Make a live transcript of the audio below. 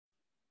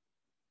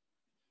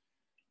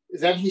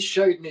Then he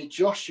showed me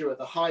Joshua,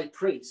 the high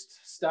priest,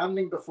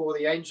 standing before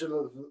the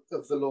angel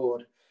of the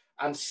Lord,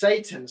 and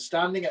Satan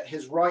standing at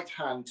his right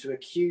hand to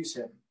accuse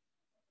him.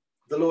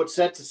 The Lord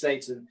said to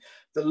Satan,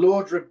 "The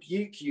Lord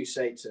rebuke you,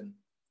 Satan.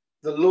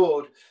 The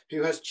Lord,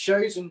 who has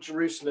chosen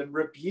Jerusalem,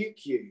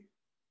 rebuke you.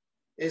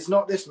 Is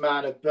not this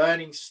man a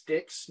burning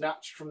stick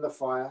snatched from the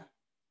fire?"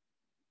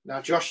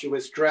 Now Joshua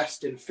was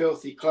dressed in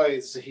filthy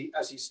clothes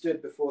as he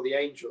stood before the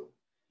angel.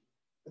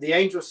 The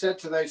angel said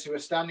to those who were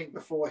standing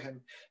before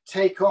him,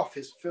 "Take off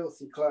his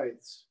filthy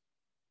clothes."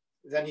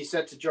 Then he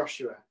said to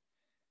Joshua,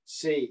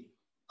 "See,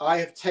 I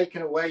have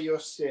taken away your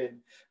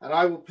sin, and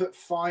I will put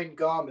fine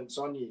garments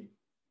on you."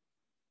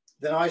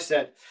 Then I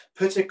said,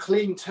 "Put a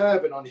clean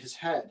turban on his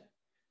head."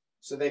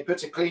 So they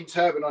put a clean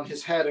turban on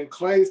his head and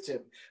clothed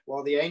him,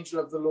 while the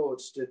angel of the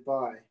Lord stood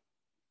by.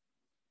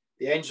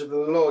 The angel of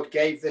the Lord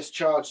gave this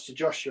charge to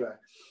Joshua: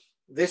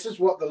 "This is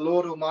what the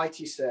Lord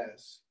Almighty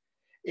says.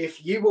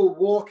 If you will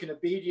walk in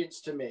obedience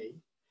to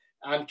me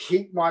and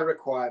keep my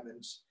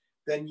requirements,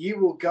 then you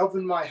will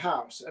govern my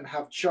house and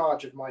have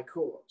charge of my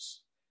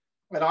courts.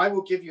 And I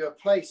will give you a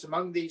place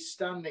among these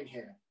standing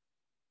here.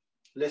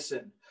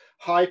 Listen,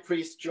 High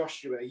Priest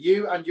Joshua,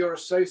 you and your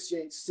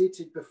associates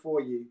seated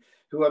before you,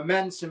 who are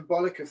men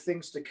symbolic of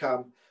things to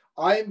come,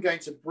 I am going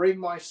to bring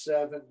my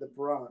servant the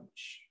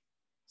branch.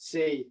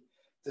 See,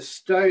 the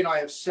stone I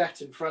have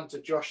set in front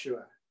of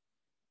Joshua.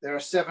 There are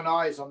 7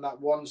 eyes on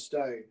that one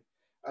stone,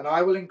 and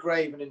I will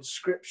engrave an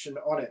inscription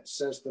on it,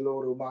 says the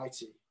Lord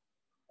Almighty,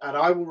 and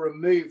I will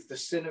remove the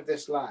sin of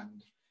this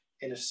land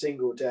in a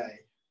single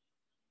day.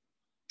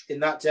 In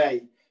that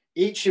day,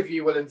 each of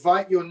you will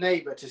invite your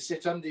neighbor to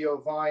sit under your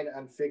vine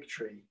and fig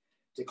tree,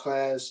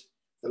 declares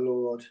the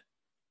Lord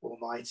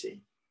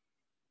Almighty."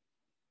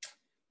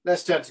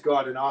 Let's turn to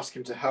God and ask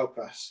him to help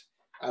us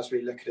as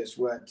we look at his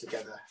word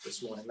together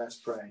this morning. Let's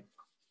pray.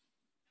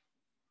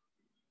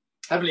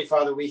 Heavenly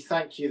Father, we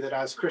thank you that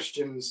as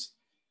Christians,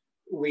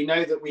 we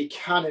know that we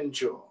can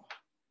endure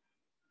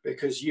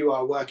because you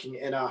are working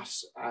in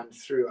us and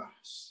through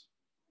us.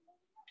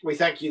 We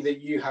thank you that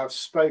you have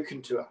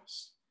spoken to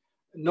us,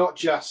 not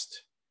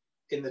just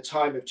in the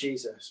time of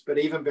Jesus, but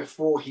even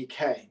before he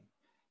came,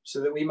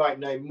 so that we might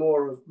know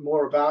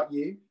more about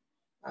you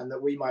and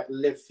that we might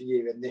live for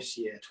you in this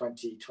year,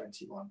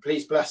 2021.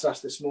 Please bless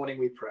us this morning,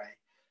 we pray,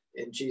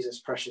 in Jesus'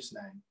 precious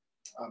name.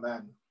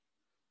 Amen.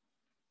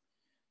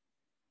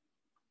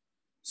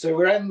 So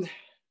we're in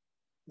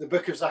the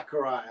book of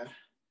Zechariah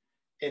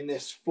in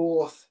this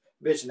 4th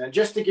vision. And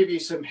just to give you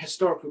some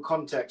historical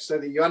context so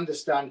that you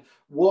understand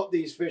what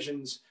these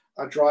visions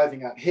are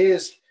driving at,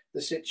 here's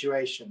the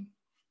situation.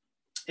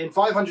 In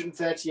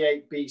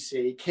 538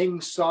 BC, King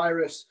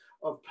Cyrus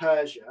of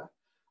Persia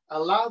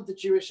allowed the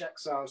Jewish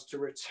exiles to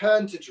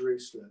return to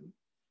Jerusalem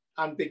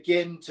and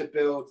begin to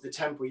build the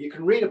temple. You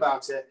can read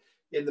about it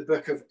in the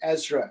book of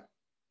Ezra.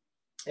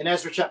 In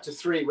Ezra chapter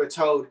 3, we're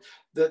told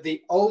that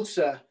the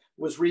altar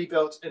was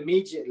rebuilt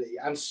immediately,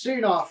 and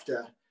soon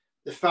after,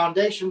 the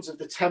foundations of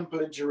the temple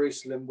in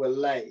Jerusalem were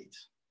laid.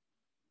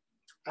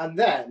 And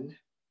then,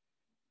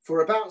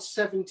 for about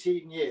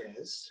 17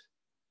 years,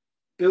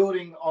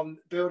 building of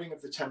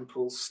the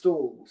temple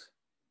stalled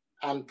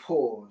and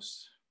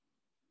paused.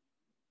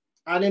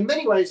 And in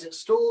many ways, it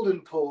stalled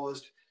and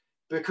paused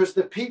because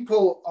the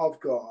people of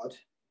God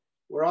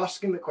were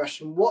asking the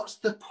question, what's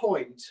the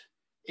point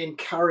in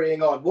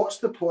carrying on? What's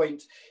the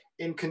point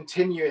in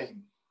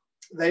continuing?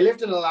 They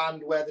lived in a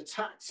land where the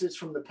taxes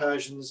from the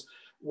Persians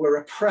were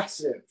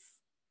oppressive.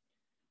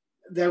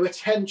 There were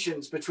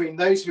tensions between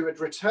those who had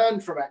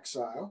returned from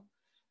exile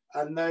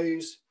and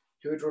those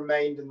who had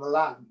remained in the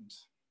land.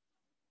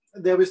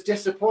 There was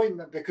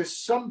disappointment because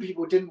some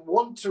people didn't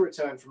want to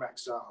return from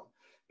exile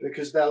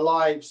because their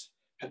lives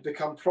had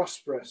become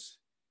prosperous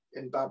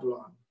in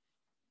Babylon.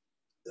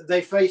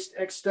 They faced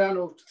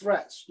external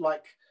threats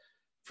like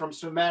from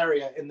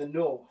Samaria in the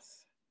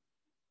north,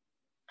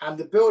 and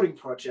the building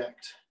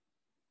project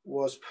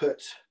was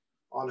put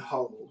on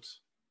hold.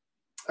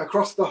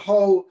 Across the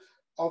whole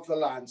of the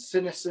land,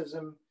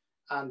 cynicism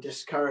and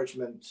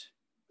discouragement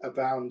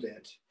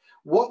abounded.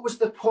 What was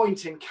the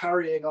point in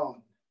carrying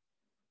on?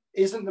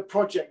 Isn't the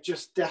project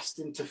just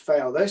destined to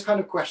fail? Those kind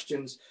of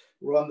questions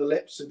were on the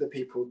lips of the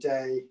people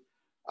day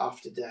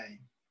after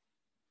day.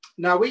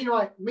 Now, we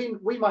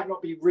might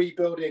not be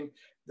rebuilding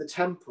the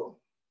temple,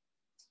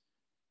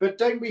 but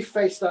don't we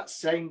face that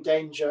same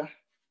danger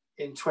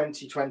in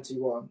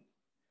 2021?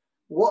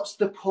 What's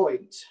the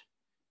point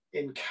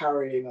in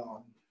carrying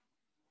on?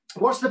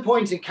 What's the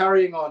point in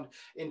carrying on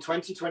in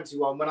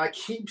 2021 when I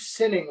keep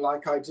sinning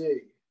like I do?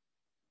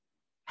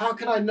 How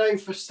can I know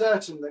for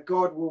certain that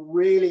God will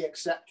really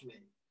accept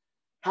me?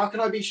 How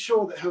can I be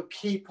sure that he'll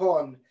keep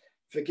on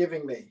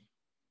forgiving me?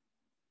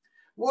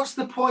 What's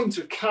the point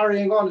of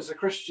carrying on as a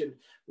Christian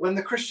when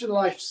the Christian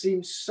life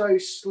seems so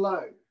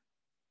slow,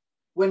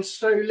 when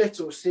so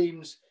little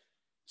seems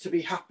to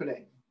be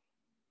happening?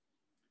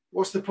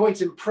 What's the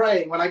point in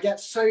praying when I get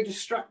so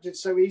distracted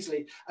so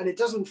easily and it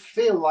doesn't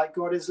feel like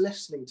God is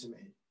listening to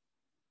me?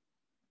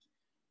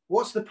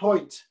 What's the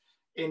point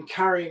in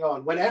carrying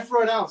on when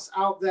everyone else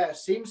out there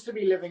seems to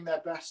be living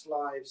their best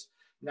lives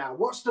now?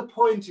 What's the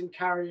point in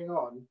carrying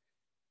on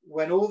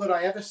when all that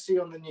I ever see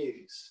on the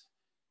news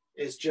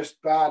is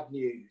just bad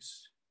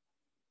news,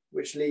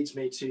 which leads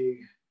me to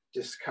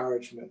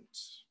discouragement?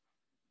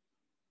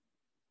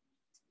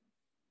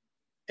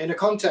 In a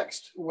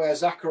context where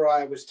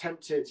Zechariah was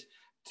tempted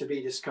to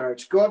be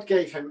discouraged, God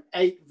gave him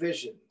 8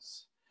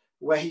 visions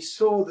where he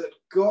saw that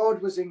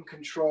God was in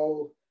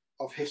control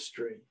of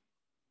history.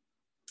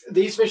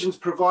 These visions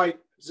provide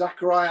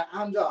Zechariah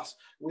and us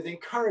with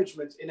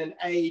encouragement in an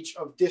age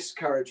of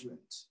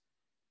discouragement.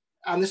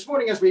 And this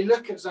morning, as we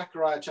look at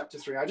Zechariah chapter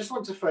 3, I just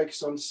want to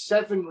focus on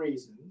 7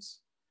 reasons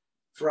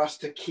for us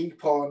to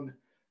keep on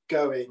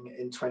going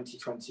in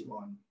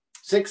 2021.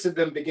 6 of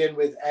them begin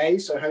with A,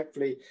 so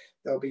hopefully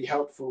they'll be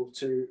helpful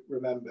to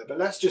remember. But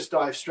let's just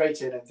dive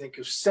straight in and think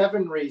of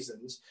 7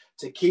 reasons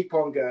to keep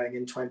on going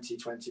in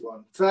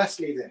 2021.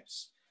 Firstly,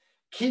 this: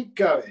 keep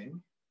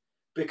going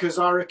because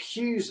our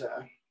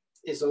accuser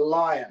is a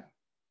liar.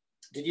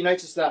 Did you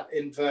notice that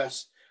in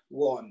verse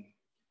 1?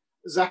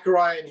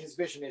 Zechariah in his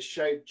vision is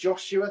showed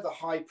Joshua the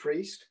high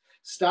priest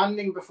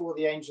standing before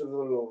the angel of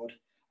the Lord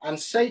and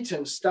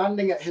Satan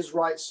standing at his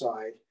right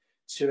side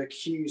to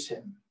accuse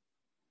him.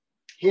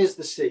 Here's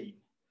the scene.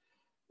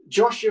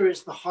 Joshua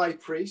is the high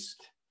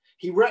priest.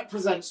 He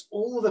represents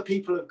all the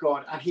people of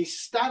God and he's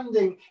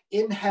standing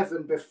in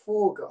heaven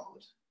before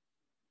God.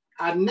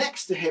 And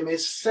next to him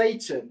is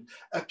Satan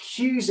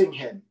accusing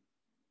him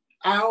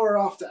hour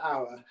after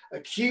hour,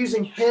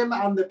 accusing him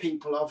and the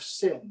people of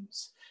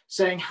sins,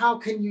 saying, how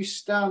can you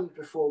stand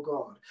before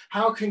God?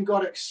 How can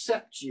God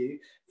accept you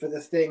for the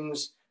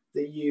things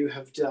that you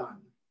have done?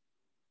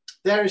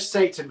 There is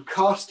Satan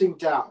casting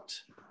doubt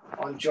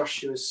on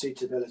Joshua's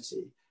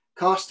suitability,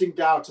 casting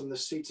doubt on the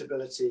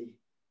suitability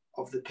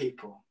of the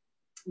people,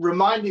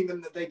 reminding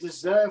them that they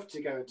deserve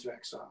to go into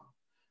exile,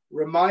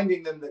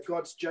 reminding them that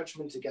God's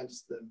judgment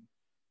against them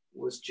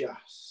was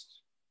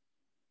just.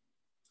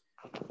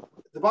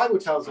 The Bible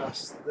tells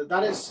us that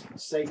that is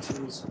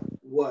Satan's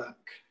work.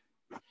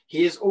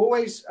 He is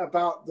always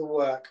about the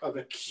work of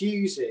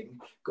accusing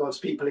God's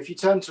people. If you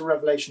turn to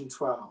Revelation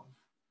 12,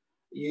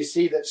 you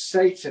see that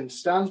Satan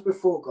stands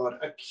before God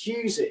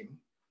accusing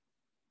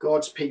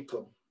God's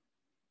people.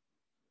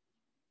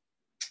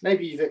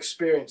 Maybe you've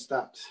experienced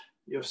that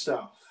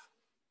yourself,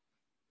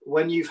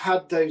 when you've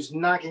had those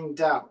nagging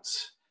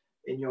doubts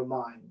in your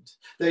mind,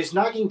 those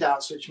nagging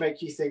doubts which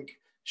make you think,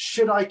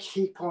 should I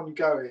keep on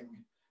going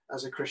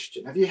as a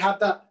Christian? Have you had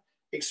that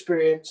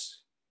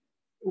experience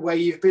where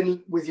you've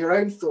been with your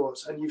own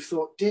thoughts and you've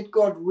thought, did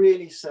God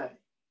really say?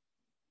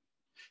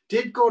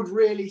 Did God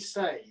really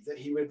say that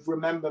he would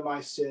remember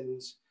my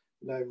sins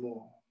no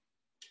more?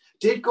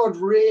 Did God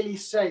really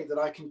say that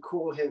I can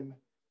call him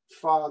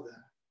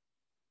Father?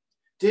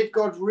 Did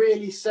God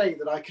really say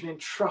that I can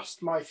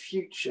entrust my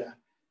future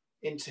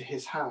into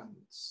his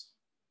hands?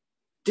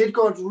 Did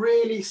God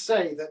really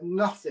say that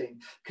nothing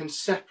can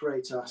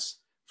separate us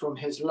from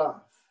his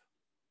love?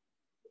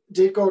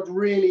 Did God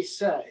really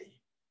say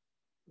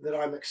that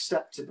I'm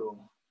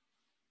acceptable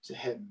to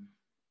him?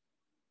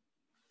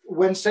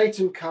 When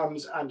Satan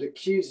comes and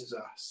accuses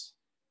us,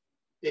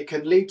 it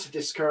can lead to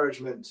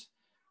discouragement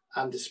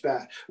and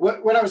despair.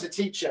 When I was a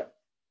teacher,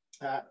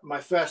 my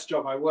first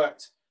job, I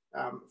worked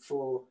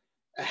for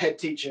a head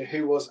teacher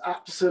who was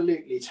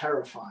absolutely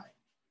terrifying.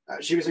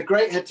 She was a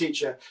great head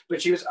teacher,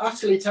 but she was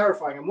utterly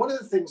terrifying. And one of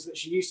the things that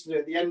she used to do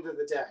at the end of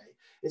the day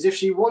is if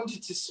she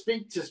wanted to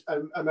speak to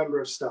a member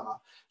of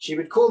staff, she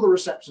would call the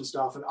reception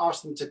staff and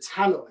ask them to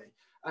tannoy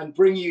and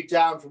bring you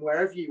down from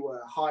wherever you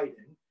were hiding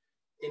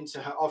into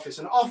her office.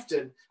 And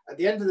often at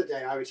the end of the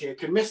day, I would hear,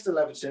 can Mr.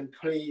 Leviton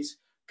please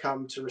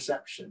come to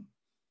reception?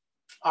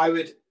 I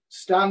would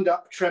stand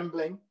up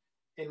trembling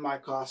in my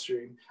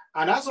classroom.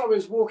 And as I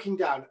was walking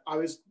down, I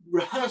was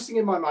rehearsing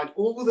in my mind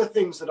all the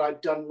things that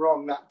I'd done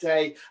wrong that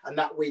day and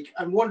that week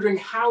and wondering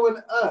how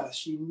on earth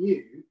she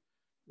knew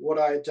what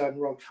I had done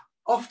wrong.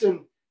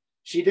 Often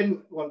she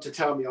didn't want to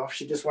tell me off.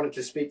 She just wanted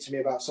to speak to me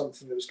about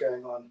something that was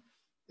going on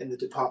in the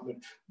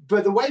department.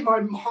 But the way my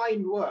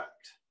mind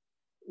worked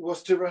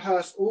was to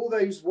rehearse all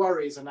those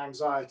worries and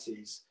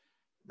anxieties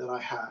that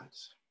I had.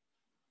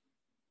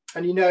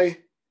 And you know,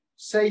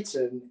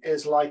 Satan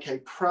is like a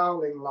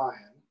prowling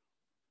lion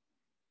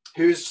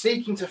who is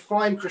seeking to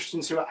find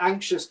Christians who are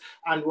anxious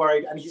and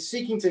worried, and he's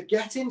seeking to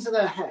get into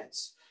their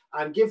heads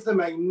and give them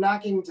a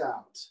nagging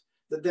doubt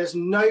that there's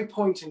no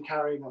point in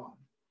carrying on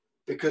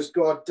because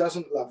God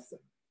doesn't love them.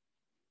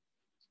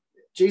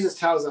 Jesus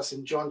tells us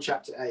in John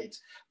chapter 8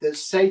 that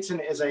Satan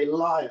is a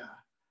liar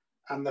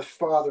and the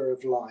father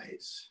of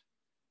lies.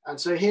 And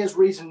so here's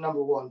reason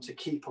number 1 to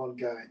keep on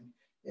going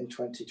in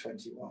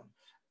 2021.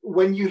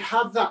 When you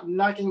have that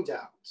nagging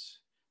doubt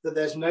that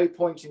there's no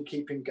point in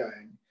keeping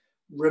going,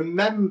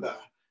 remember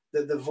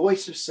that the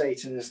voice of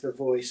Satan is the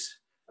voice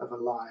of a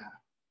liar.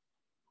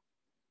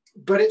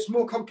 But it's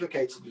more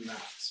complicated than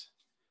that.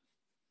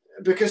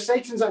 Because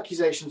Satan's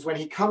accusations, when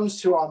he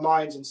comes to our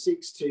minds and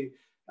seeks to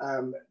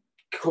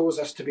cause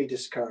us to be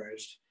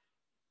discouraged,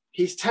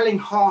 he's telling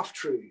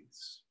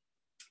half-truths.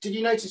 Did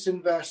you notice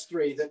in verse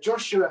 3 that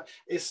Joshua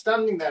is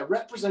standing there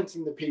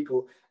representing the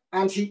people,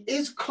 and he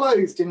is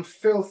clothed in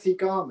filthy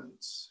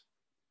garments?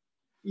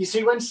 You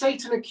see, when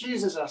Satan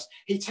accuses us,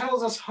 he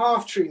tells us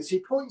half-truths. He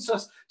points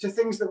us to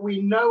things that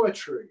we know are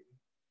true.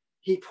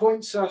 He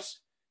points us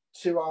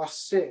to our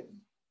sin.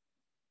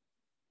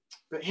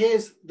 But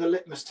here's the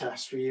litmus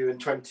test for you in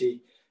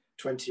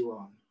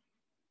 2021.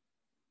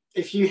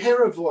 If you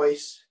hear a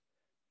voice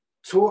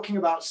talking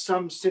about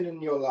some sin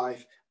in your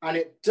life and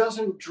it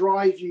doesn't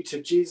drive you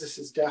to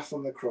Jesus' death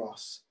on the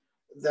cross,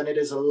 then it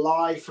is a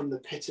lie from the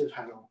pit of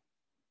hell.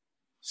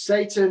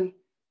 Satan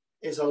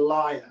is a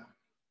liar.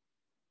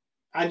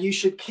 And you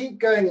should keep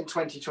going in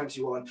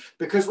 2021,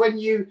 because when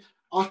you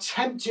are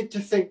tempted to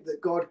think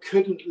that God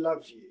couldn't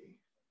love you,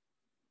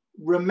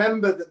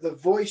 remember that the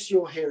voice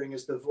you're hearing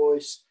is the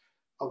voice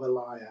of a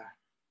liar.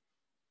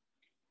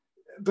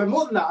 But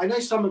more than that, I know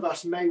some of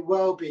us may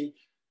well be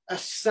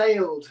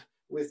assailed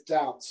with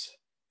doubts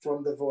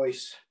from the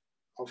voice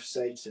of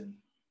Satan.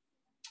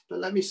 But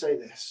let me say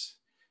this.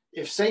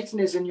 If Satan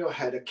is in your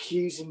head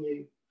accusing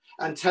you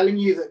and telling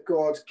you that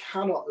God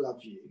cannot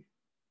love you,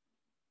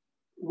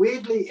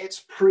 weirdly,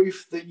 it's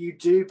proof that you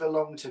do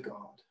belong to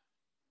God.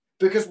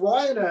 Because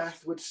why on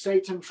earth would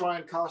Satan try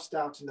and cast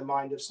doubt in the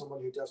mind of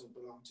someone who doesn't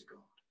belong to God?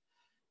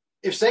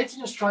 If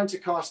Satan is trying to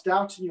cast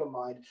doubt in your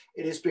mind,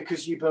 it is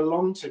because you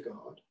belong to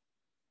God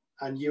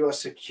and you are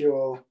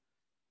secure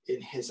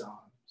in his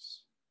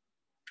arms.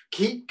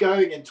 Keep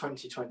going in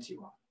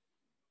 2021,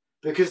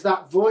 because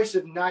that voice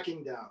of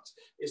nagging doubt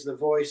is the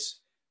voice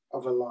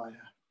of a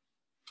liar.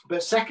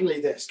 But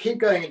secondly, keep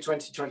going in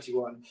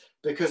 2021,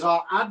 because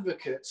our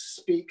advocate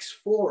speaks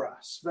for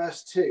us.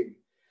 Verse 2,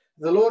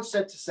 the Lord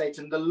said to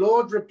Satan, "The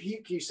Lord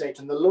rebuke you,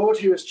 Satan. The Lord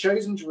who has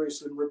chosen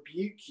Jerusalem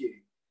rebuke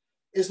you.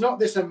 Is not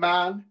this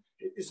man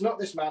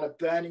a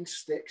burning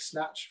stick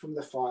snatched from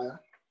the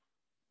fire?"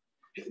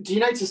 Do you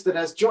notice that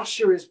as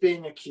Joshua is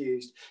being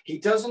accused, he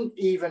doesn't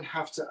even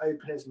have to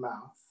open his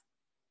mouth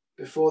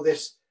before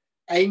this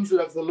angel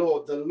of the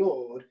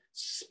Lord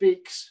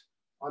speaks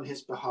on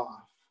his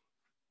behalf.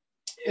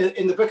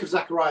 In the book of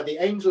Zechariah, the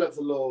angel of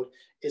the Lord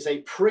is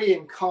a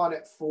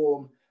pre-incarnate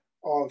form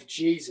of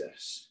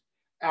Jesus.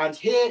 And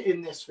here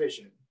in this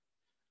vision,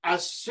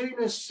 as soon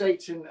as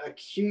Satan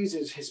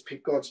accuses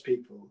God's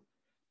people,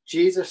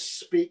 Jesus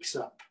speaks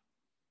up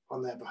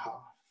on their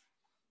behalf.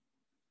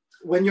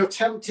 When you're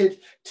tempted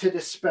to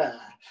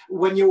despair,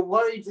 when you're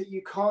worried that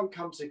you can't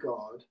come to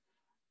God,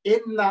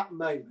 in that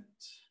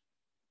moment,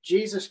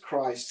 Jesus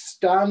Christ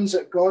stands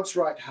at God's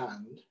right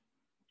hand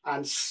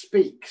and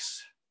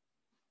speaks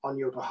on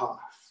your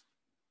behalf.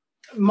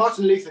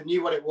 Martin Luther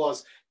knew what it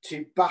was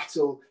to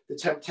battle the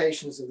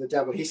temptations of the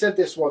devil. He said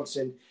this once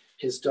in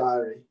his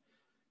diary: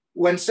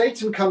 "When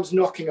Satan comes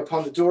knocking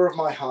upon the door of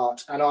my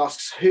heart and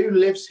asks who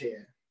lives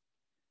here,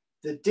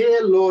 the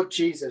dear Lord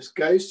Jesus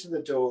goes to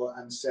the door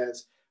and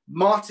says,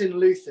 'Martin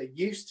Luther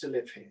used to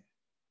live here,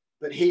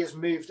 but he has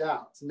moved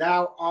out.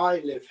 Now I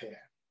live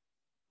here.'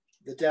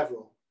 The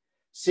devil,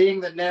 seeing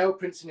the nail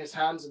prints in his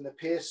hands and the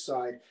pierced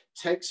side,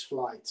 takes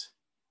flight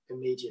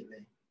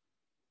immediately."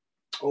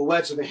 Or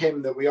words of a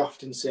hymn that we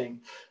often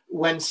sing: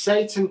 "When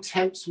Satan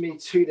tempts me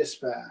to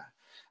despair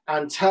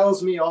and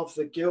tells me of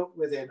the guilt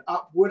within,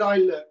 up would I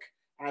look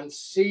and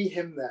see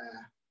him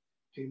there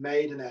who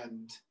made an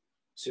end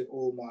to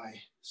all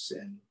my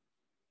sin."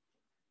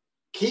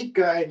 Keep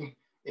going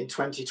in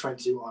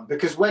 2021,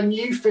 because when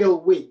you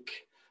feel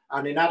weak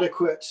and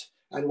inadequate,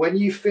 and when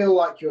you feel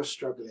like you're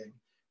struggling,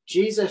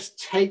 Jesus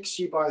takes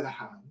you by the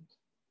hand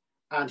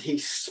and he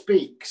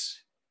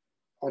speaks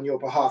on your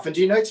behalf. And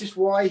do you notice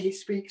why he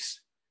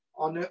speaks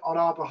on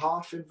our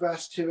behalf in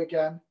verse 2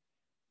 again?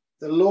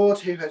 The Lord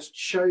who has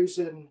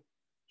chosen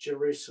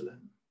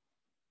Jerusalem.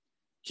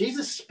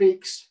 Jesus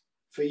speaks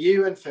for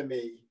you and for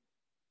me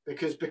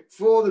because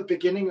before the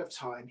beginning of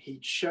time, he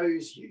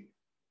chose you.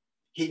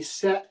 He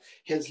set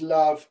his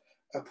love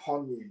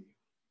upon you.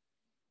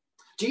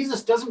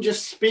 Jesus doesn't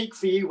just speak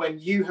for you when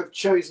you have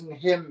chosen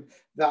him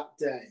that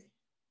day.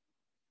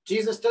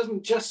 Jesus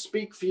doesn't just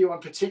speak for you on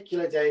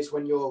particular days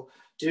when you're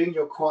doing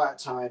your quiet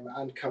time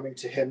and coming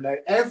to him. No,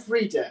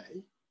 every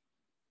day,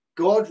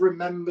 God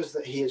remembers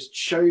that he has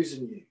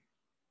chosen you.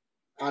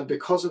 And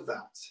because of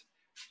that,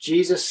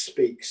 Jesus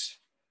speaks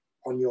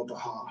on your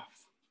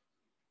behalf.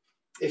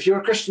 If you're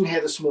a Christian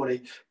here this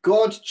morning,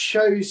 God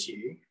chose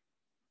you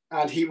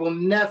and he will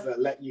never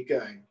let you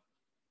go.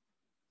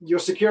 Your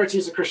security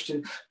as a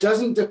Christian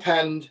doesn't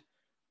depend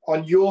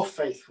on your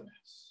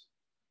faithfulness,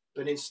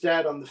 but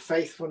instead on the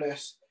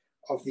faithfulness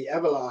of the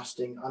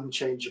everlasting,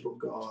 unchangeable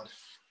God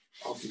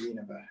of the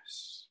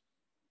universe.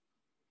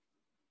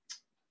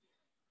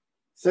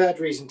 Third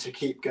reason to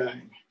keep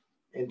going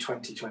in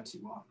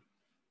 2021.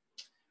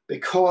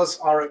 Because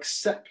our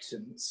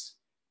acceptance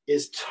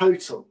is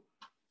total.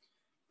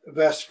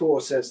 Verse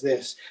 4 says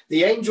this: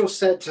 "The angel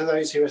said to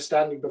those who were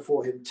standing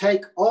before him,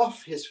 'Take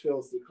off his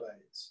filthy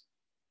clothes.'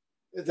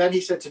 Then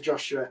he said to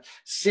Joshua,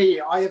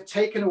 'See, I have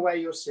taken away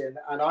your sin,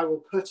 and I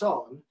will put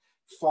on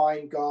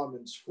fine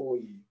garments for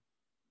you.'"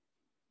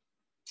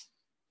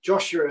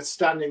 Joshua is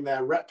standing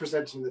there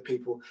representing the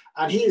people,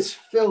 and he is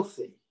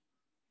filthy.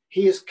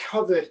 He is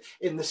covered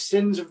in the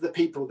sins of the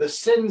people, the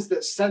sins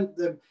that sent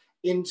them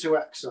into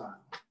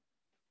exile.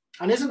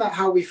 And isn't that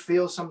how we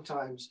feel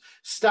sometimes,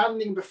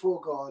 standing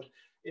before God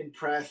in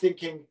prayer,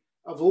 thinking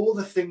of all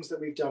the things that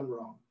we've done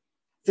wrong,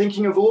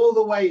 thinking of all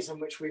the ways in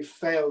which we've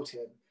failed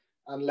him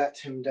and let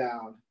him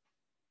down?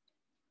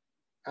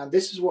 And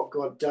this is what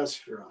God does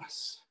for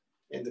us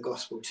in the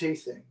gospel, two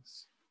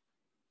things.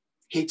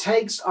 He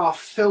takes our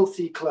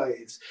filthy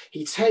clothes,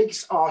 he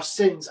takes our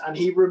sins and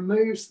he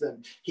removes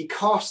them. He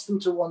casts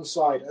them to one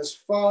side as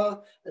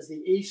far as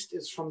the east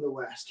is from the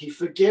west. He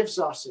forgives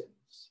our sins.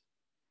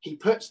 He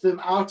puts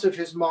them out of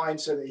his mind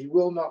so that he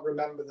will not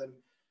remember them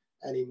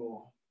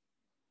anymore.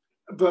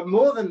 But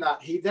more than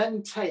that, he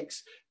then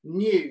takes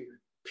new,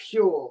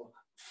 pure,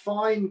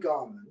 fine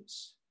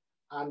garments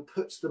and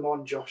puts them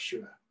on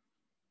Joshua.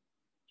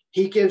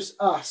 He gives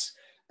us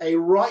a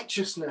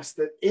righteousness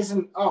that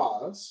isn't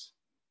ours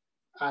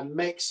and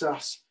makes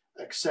us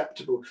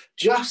acceptable,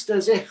 just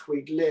as if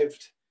we'd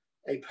lived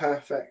a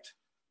perfect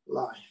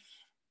life.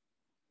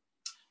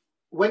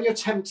 When you're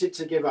tempted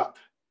to give up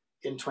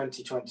in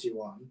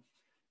 2021,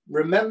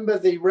 remember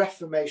the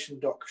Reformation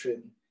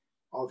doctrine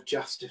of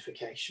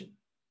justification.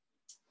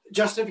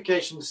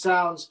 Justification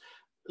sounds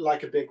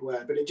like a big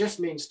word, but it just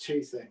means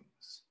two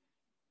things.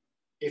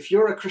 If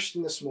you're a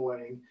Christian this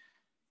morning,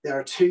 there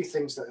are two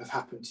things that have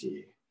happened to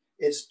you.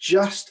 It's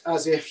just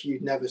as if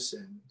you'd never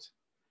sinned,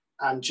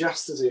 and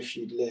just as if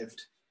you'd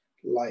lived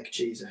like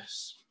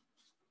Jesus.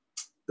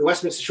 The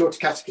Westminster Shorter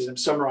Catechism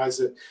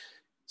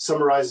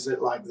summarizes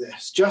it like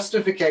this: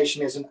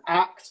 justification is an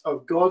act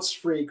of God's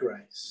free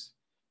grace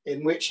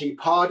in which he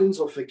pardons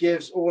or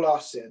forgives all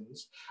our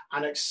sins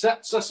and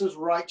accepts us as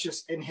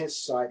righteous in his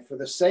sight for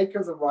the sake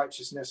of the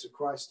righteousness of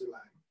Christ alone,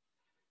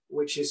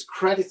 which is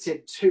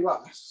credited to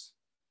us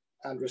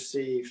and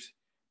received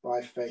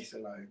by faith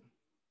alone.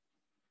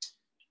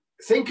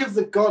 Think of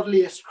the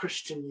godliest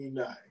Christian you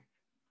know,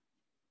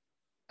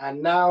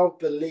 and now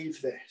believe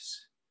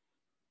this: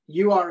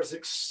 you are as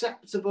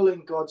acceptable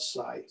in God's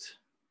sight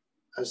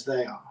as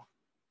they are.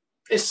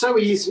 It's so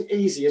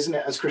easy, isn't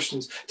it, as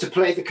Christians, to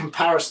play the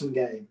comparison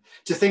game,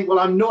 to think, well,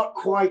 I'm not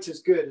quite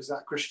as good as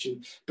that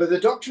Christian. But the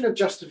doctrine of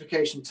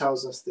justification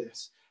tells us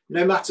this: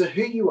 no matter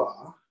who you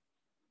are,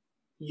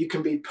 you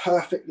can be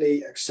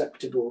perfectly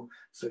acceptable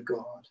for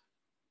God.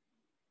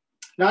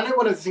 Now, I know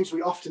one of the things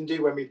we often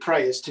do when we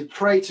pray is to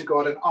pray to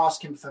God and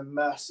ask him for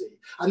mercy.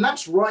 And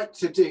that's right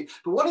to do.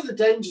 But one of the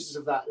dangers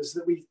of that is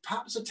that we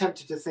perhaps are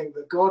tempted to think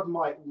that God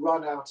might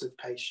run out of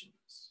patience.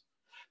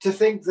 To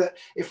think that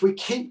if we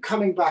keep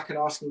coming back and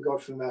asking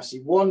God for mercy,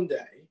 one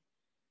day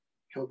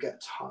he'll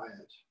get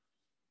tired.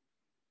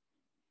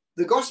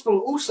 The gospel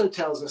also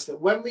tells us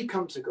that when we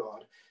come to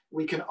God,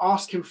 we can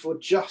ask him for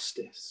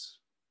justice,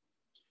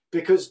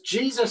 because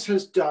Jesus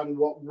has done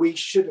what we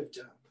should have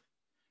done.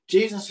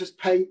 Jesus has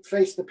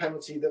faced the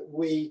penalty that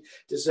we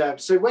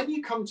deserved. So when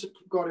you come to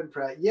God in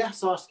prayer,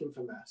 yes, ask him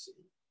for mercy,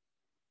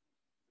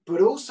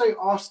 but also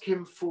ask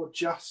him for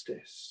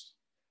justice.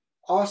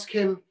 Ask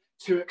him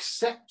to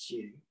accept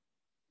you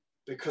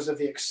because of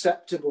the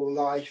acceptable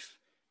life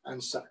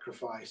and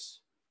sacrifice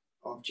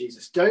of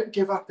Jesus. Don't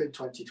give up in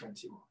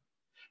 2021,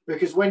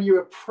 because when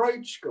you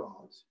approach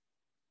God,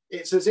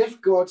 it's as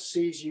if God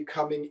sees you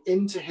coming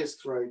into his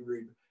throne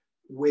room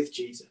with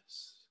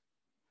Jesus.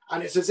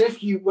 And it's as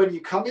if when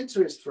you come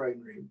into his throne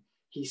room,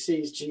 he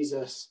sees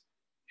Jesus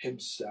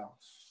himself.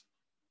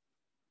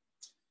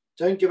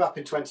 Don't give up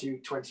in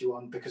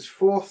 2021, because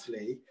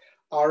fourthly,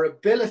 our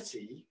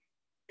ability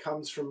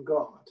comes from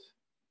God.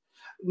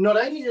 Not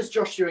only is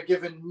Joshua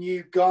given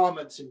new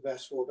garments in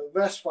verse 4, but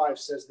verse 5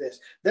 says this: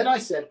 then I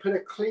said, put a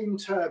clean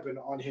turban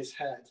on his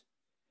head.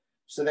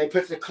 So they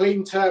put a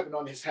clean turban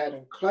on his head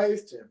and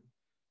clothed him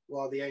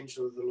while the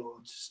angel of the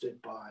Lord stood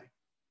by.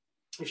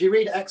 If you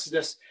read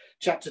Exodus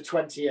chapter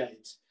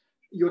 28,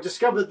 you'll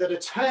discover that a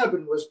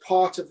turban was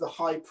part of the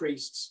high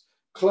priest's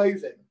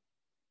clothing.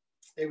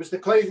 It was the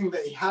clothing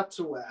that he had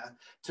to wear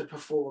to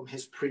perform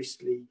his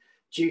priestly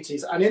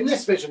duties. And in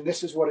this vision,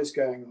 this is what is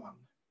going on.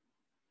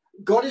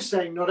 God is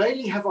saying, not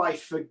only have I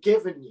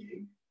forgiven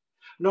you,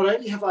 not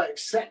only have I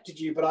accepted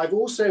you, but I've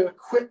also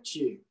equipped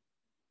you.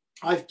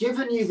 I've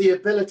given you the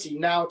ability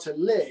now to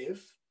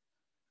live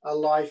a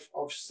life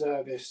of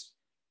service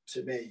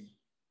to me.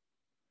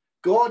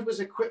 God was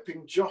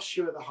equipping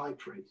Joshua the high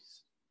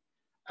priest,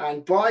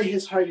 and by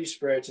his Holy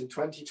Spirit in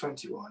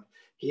 2021,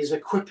 he is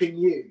equipping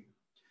you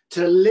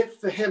to live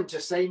for him, to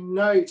say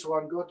no to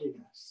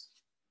ungodliness.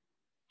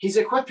 He's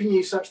equipping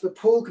you such that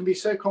Paul can be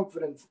so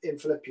confident in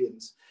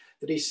Philippians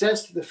that he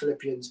says to the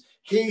Philippians,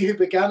 he who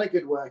began a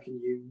good work in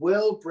you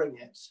will bring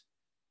it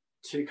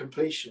to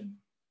completion.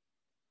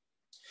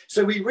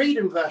 So we read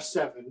in verse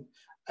 7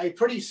 a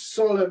pretty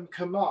solemn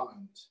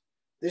command.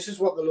 This is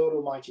what the Lord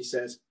Almighty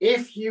says: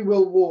 if you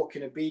will walk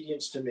in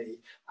obedience to me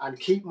and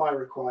keep my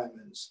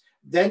requirements,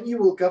 then you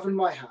will govern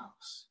my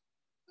house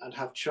and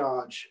have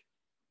charge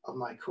of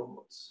my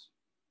courts.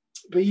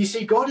 But you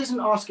see, God isn't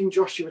asking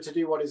Joshua to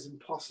do what is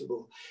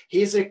impossible.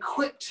 He has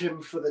equipped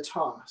him for the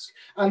task.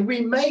 And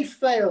we may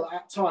fail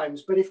at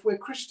times, but if we're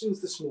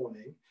Christians this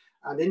morning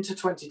and into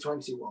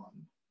 2021,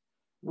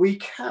 we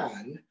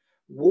can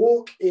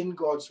walk in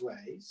God's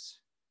ways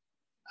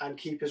and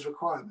keep his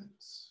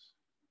requirements.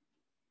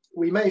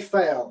 We may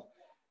fail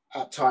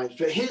at times,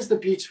 but here's the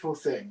beautiful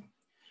thing.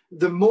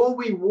 The more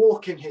we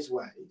walk in his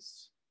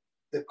ways,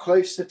 the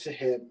closer to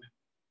him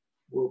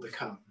we'll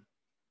become.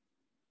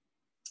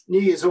 New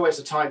Year's always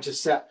a time to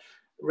set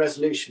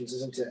resolutions,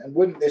 isn't it? And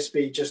wouldn't this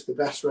be just the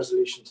best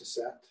resolution to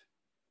set?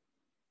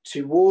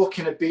 To walk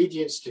in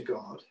obedience to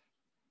God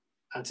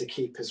and to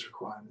keep his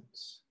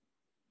requirements.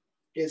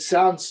 It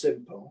sounds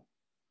simple,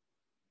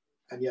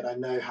 and yet I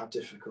know how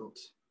difficult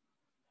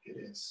it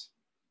is.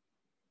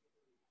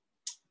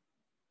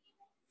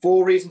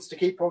 4 reasons to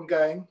keep on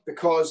going: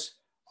 because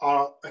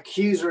our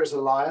accuser is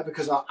a liar,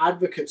 because our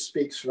advocate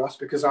speaks for us,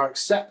 because our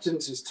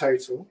acceptance is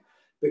total,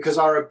 because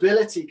our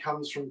ability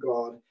comes from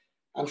God,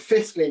 and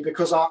fifthly,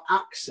 because our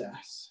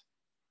access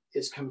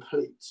is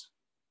complete.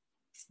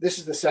 This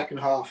is the second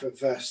half of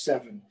verse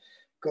 7.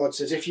 God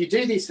says, if you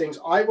do these things,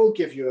 I will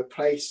give you a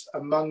place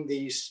among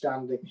these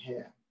standing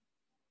here.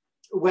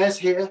 Where's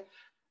here?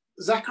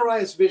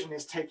 Zechariah's vision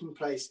is taking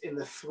place in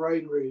the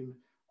throne room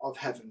of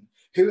heaven.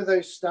 Who are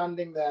those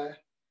standing there?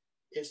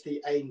 It's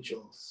the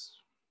angels.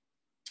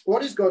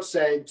 What is God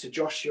saying to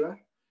Joshua,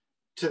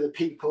 to the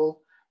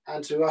people,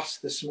 and to us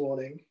this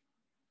morning?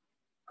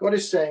 God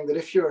is saying that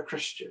if you're a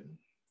Christian,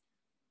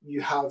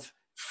 you have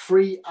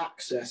free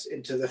access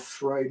into the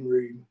throne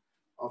room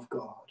of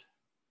God.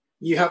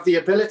 You have the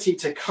ability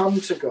to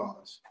come to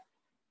God.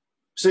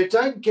 So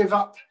don't give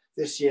up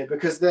this year,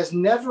 because there's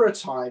never a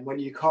time when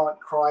you can't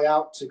cry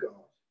out to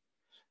God.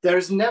 There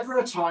is never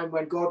a time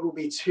when God will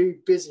be too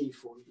busy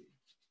for you.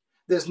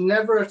 There's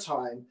never a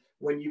time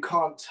when you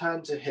can't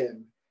turn to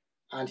him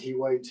and he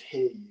won't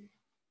hear you.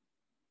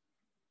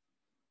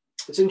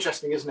 It's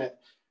interesting, isn't it,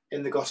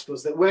 in the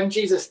Gospels, that when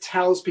Jesus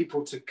tells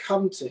people to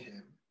come to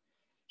him,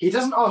 he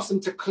doesn't ask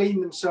them to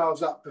clean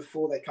themselves up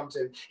before they come to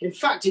him. In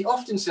fact, he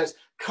often says,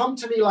 come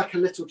to me like a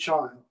little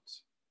child.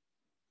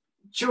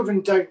 Children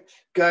don't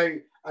go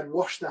and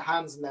wash their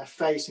hands and their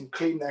face and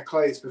clean their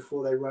clothes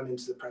before they run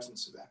into the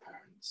presence of their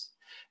parents.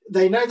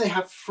 They know they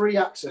have free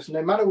access,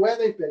 no matter where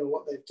they've been or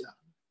what they've done.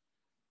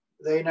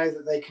 They know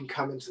that they can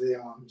come into the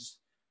arms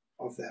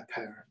of their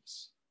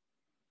parents.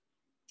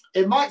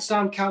 It might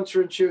sound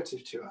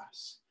counterintuitive to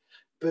us,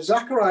 but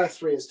Zechariah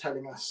 3 is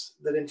telling us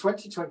that in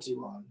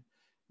 2021,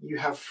 you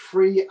have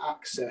free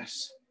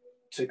access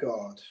to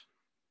God.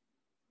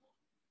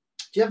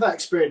 Do you have that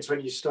experience when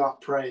you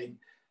start praying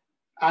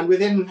and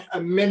within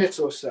a minute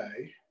or so,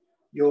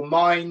 your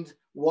mind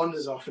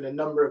wanders off in a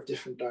number of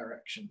different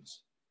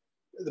directions?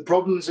 The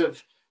problems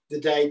of the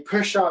day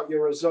push out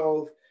your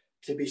resolve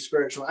to be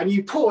spiritual. And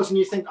you pause and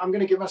you think, I'm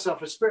going to give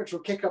myself a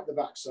spiritual kick up the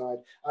backside.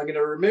 I'm going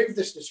to remove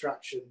this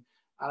distraction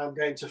and I'm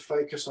going to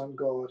focus on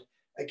God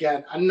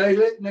again. And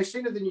no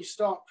sooner than you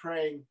start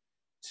praying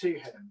to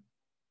him,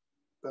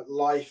 but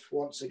life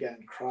once again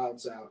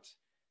crowds out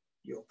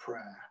your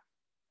prayer.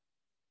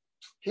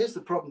 Here's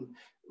the problem.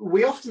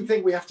 We often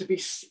think we have to be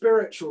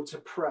spiritual to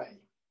pray.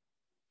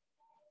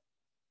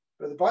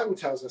 But the Bible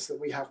tells us that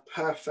we have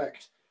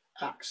perfect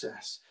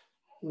access.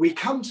 We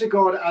come to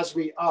God as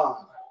we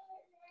are.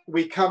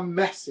 We come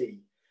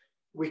messy.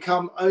 We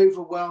come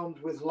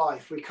overwhelmed with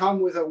life. We come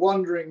with a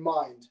wandering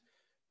mind.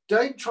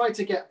 Don't try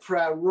to get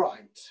prayer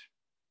right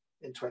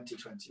in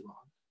 2021.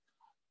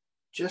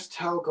 Just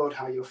tell God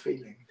how you're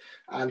feeling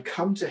and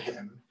come to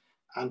him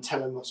and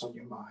tell him what's on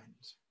your mind.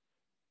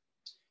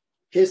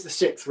 Here's the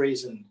 6th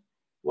reason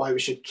why we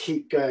should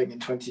keep going in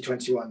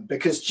 2021.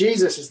 Because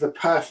Jesus is the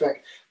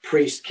perfect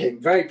priest king.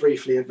 Very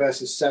briefly in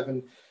verses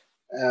 7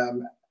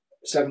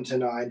 to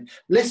 9.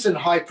 Listen,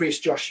 high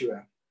priest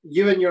Joshua,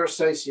 you and your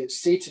associates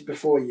seated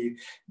before you,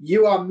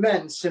 you are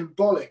men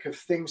symbolic of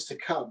things to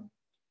come.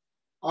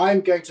 I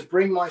am going to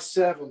bring my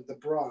servant, the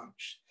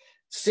branch.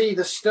 See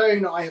the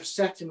stone I have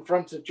set in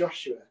front of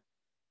Joshua.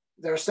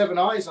 There are 7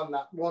 eyes on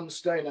that one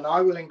stone, and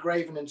I will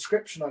engrave an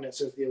inscription on it,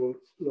 says the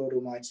Lord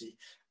Almighty,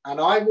 and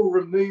I will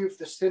remove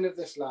the sin of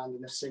this land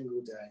in a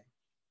single day.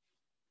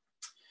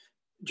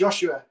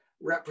 Joshua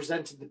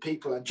represented the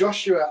people, and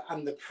Joshua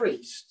and the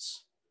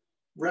priests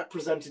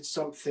represented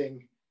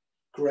something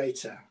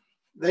greater.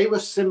 They were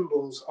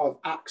symbols of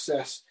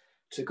access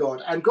to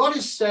God. And God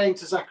is saying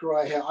to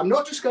Zechariah here, I'm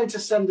not just going to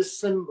send a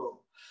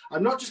symbol.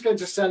 I'm not just going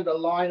to send a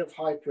line of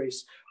high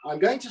priests. I'm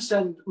going to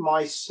send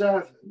my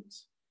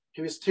servant,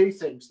 who is 2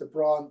 things, the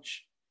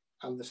branch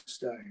and the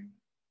stone.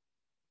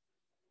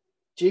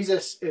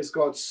 Jesus is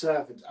God's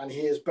servant, and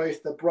he is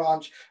both the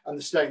branch and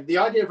the stone. The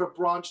idea of a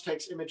branch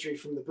takes imagery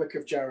from the book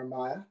of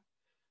Jeremiah,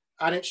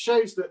 and it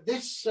shows that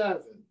this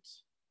servant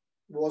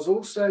was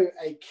also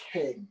a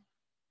king.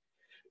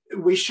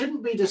 We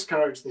shouldn't be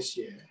discouraged this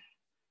year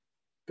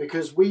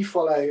because we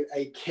follow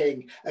a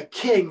king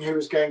who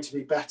is going to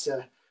be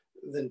better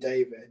than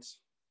David.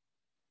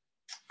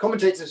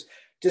 Commentators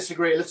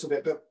disagree a little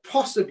bit, but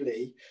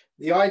possibly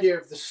the idea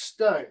of the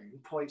stone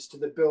points to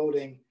the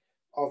building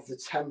of the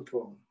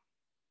temple.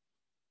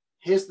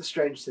 Here's the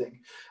strange thing.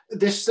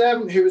 This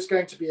servant who was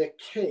going to be a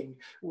king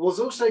was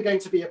also going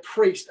to be a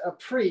priest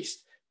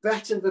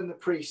better than the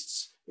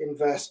priests in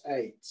verse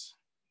 8.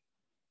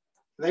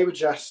 They were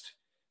just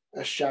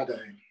a shadow.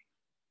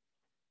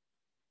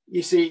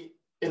 You see,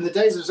 in the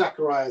days of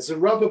Zechariah,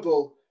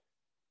 Zerubbabel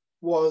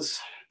was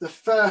the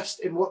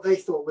first in what they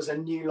thought was a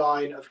new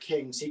line of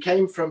kings. He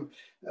came from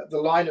the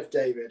line of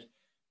David,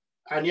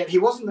 and yet he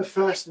wasn't the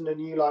first in a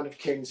new line of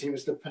kings. He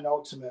was the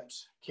penultimate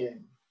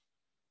king.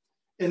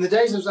 In the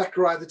days of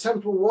Zechariah, the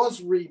temple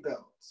was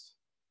rebuilt,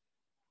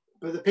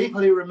 but the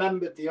people who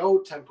remembered the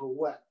old temple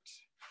wept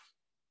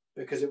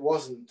because it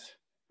wasn't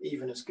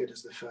even as good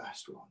as the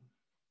first one.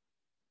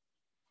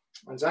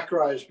 And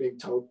Zechariah is being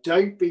told,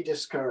 don't be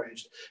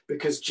discouraged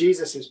because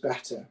Jesus is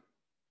better.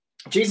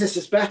 Jesus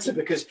is better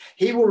because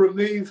he will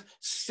remove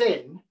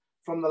sin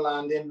from the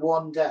land in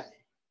one day.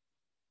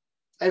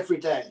 Every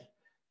day,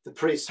 the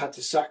priests had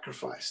to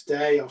sacrifice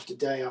day after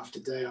day after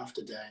day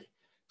after day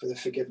for the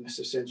forgiveness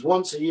of sins.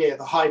 Once a year,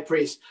 the high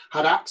priest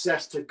had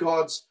access to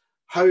God's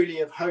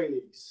Holy of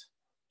Holies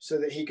so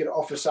that he could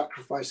offer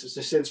sacrifices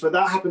to sins. But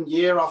that happened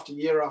year after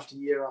year after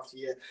year after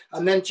year.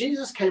 And then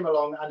Jesus came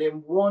along, and in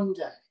one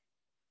day,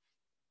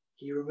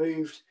 he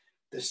removed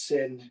the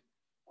sin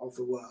of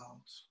the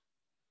world.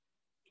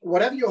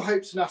 Whatever your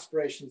hopes and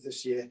aspirations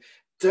this year,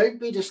 don't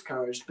be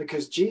discouraged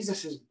because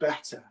Jesus is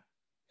better.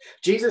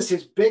 Jesus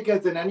is bigger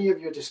than any of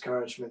your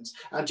discouragements,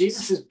 and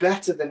Jesus is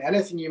better than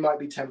anything you might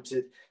be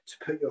tempted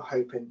to put your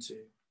hope into.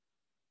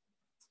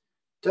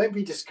 Don't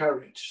be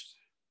discouraged.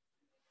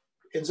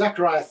 In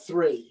Zechariah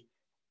 3,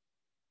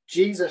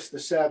 Jesus, the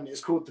servant,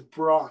 is called the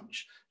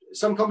branch.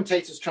 Some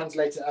commentators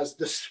translate it as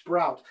the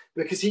sprout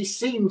because he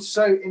seemed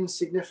so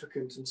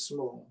insignificant and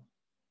small.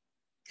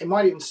 It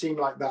might even seem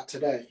like that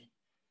today,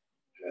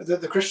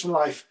 that the Christian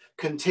life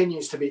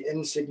continues to be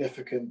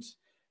insignificant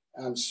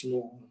and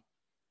small.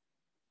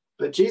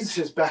 But Jesus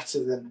is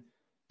better than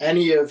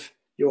any of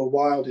your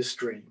wildest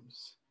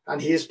dreams,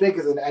 and he is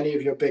bigger than any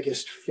of your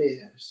biggest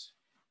fears.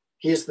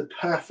 He is the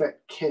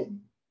perfect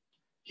king.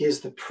 He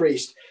is the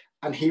priest,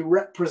 and he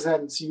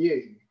represents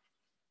you.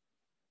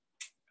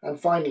 And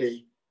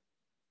finally,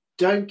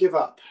 don't give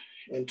up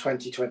in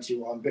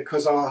 2021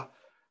 because our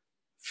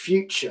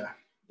future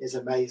is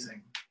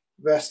amazing.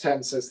 Verse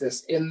 10 says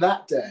this, in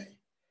that day,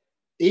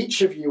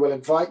 each of you will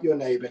invite your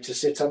neighbor to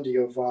sit under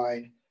your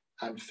vine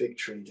and fig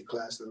tree,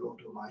 declares the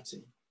Lord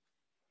Almighty.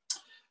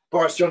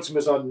 Boris Johnson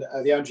was on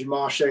the Andrew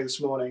Marr show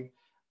this morning,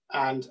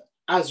 and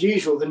as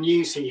usual, the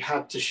news he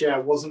had to share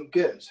wasn't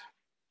good.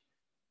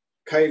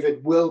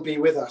 COVID will be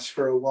with us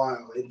for a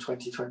while in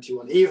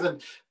 2021. Even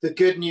the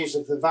good news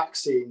of the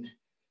vaccine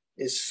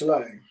is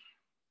slow.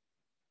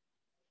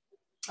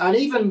 And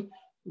even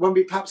when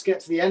we perhaps get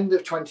to the end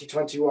of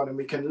 2021 and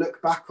we can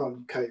look back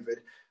on COVID,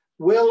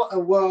 will a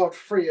world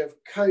free of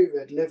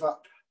COVID live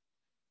up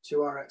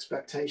to our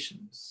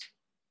expectations?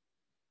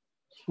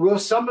 Will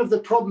some of the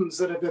problems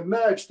that have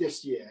emerged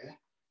this year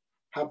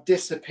have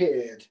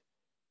disappeared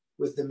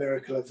with the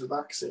miracle of the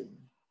vaccine?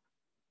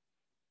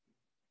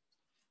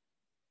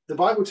 The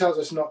Bible tells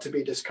us not to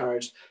be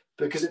discouraged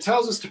because it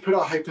tells us to put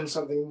our hope in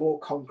something more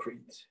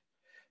concrete,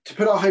 to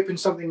put our hope in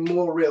something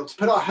more real, to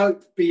put our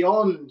hope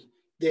beyond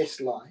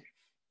this life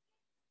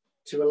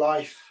to a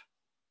life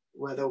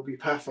where there will be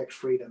perfect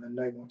freedom and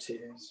no more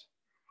tears,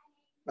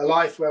 a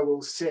life where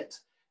we'll sit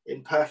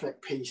in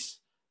perfect peace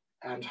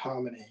and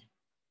harmony.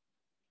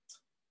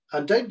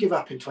 And don't give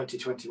up in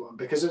 2021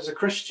 because as a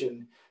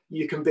Christian,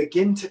 you can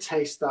begin to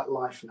taste that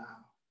life now.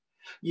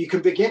 You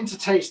can begin to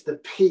taste the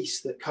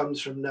peace that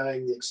comes from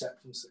knowing the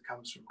acceptance that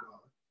comes from God.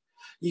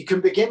 You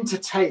can begin to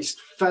taste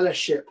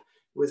fellowship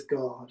with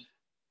God.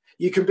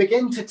 You can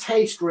begin to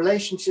taste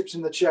relationships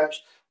in the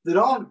church that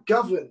aren't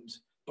governed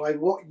by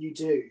what you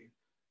do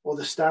or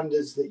the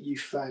standards that you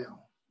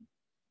fail.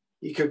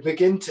 You can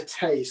begin to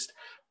taste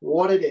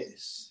what it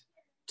is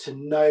to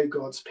know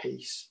God's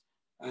peace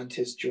and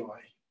his joy.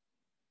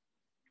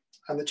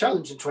 And the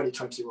challenge in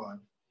 2021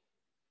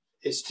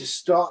 is to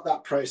start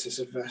that process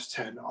of verse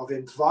 10 of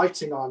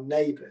inviting our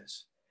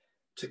neighbours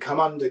to come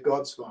under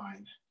God's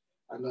vine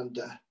and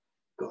under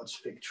God's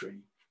fig tree.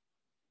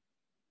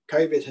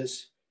 COVID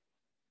has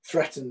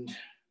threatened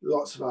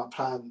lots of our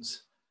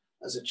plans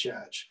as a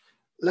church.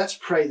 Let's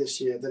pray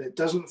this year that it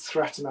doesn't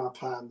threaten our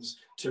plans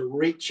to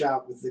reach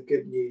out with the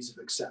good news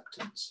of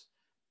acceptance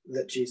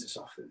that Jesus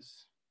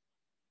offers.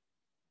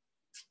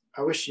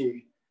 I wish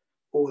you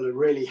all a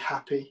really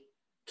happy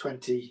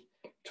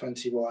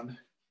 2021.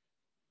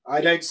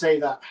 I don't say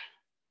that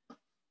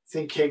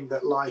thinking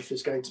that life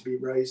is going to be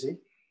rosy.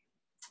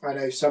 I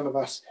know some of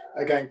us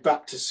are going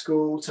back to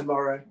school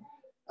tomorrow.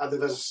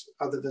 Others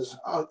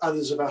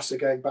of us are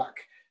going back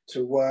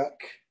to work.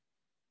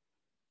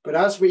 But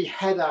as we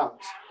head out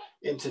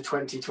into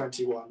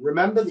 2021,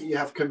 remember that you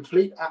have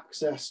complete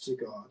access to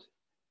God,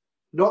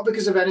 not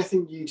because of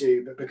anything you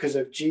do, but because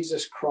of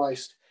Jesus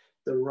Christ,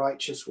 the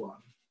righteous one,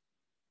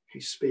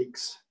 who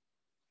speaks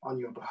on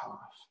your behalf.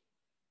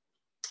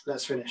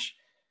 Let's finish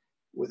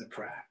with a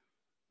prayer.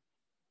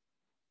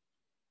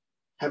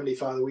 Heavenly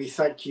Father, we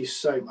thank you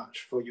so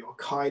much for your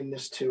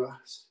kindness to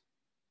us.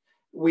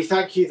 We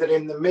thank you that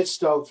in the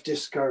midst of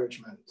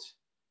discouragement,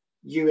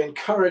 you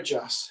encourage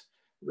us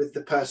with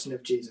the person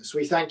of Jesus.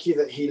 We thank you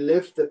that he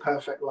lived the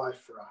perfect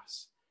life for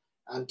us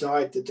and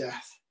died the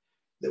death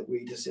that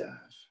we deserve.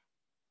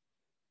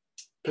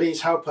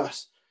 Please help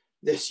us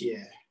this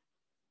year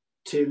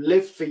to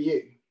live for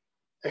you.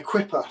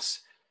 Equip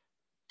us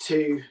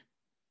to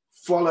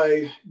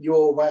follow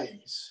your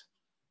ways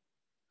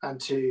and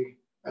to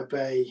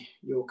obey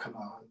your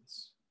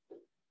commands.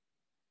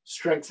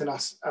 Strengthen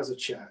us as a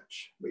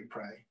church, we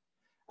pray,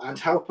 and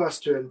help us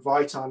to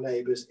invite our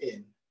neighbours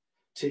in,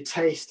 to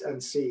taste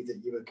and see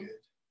that you are good,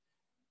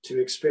 to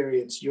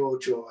experience your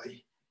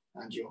joy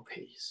and your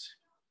peace.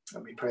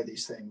 And we pray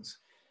these things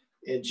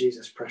in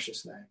Jesus'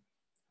 precious name.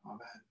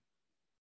 Amen.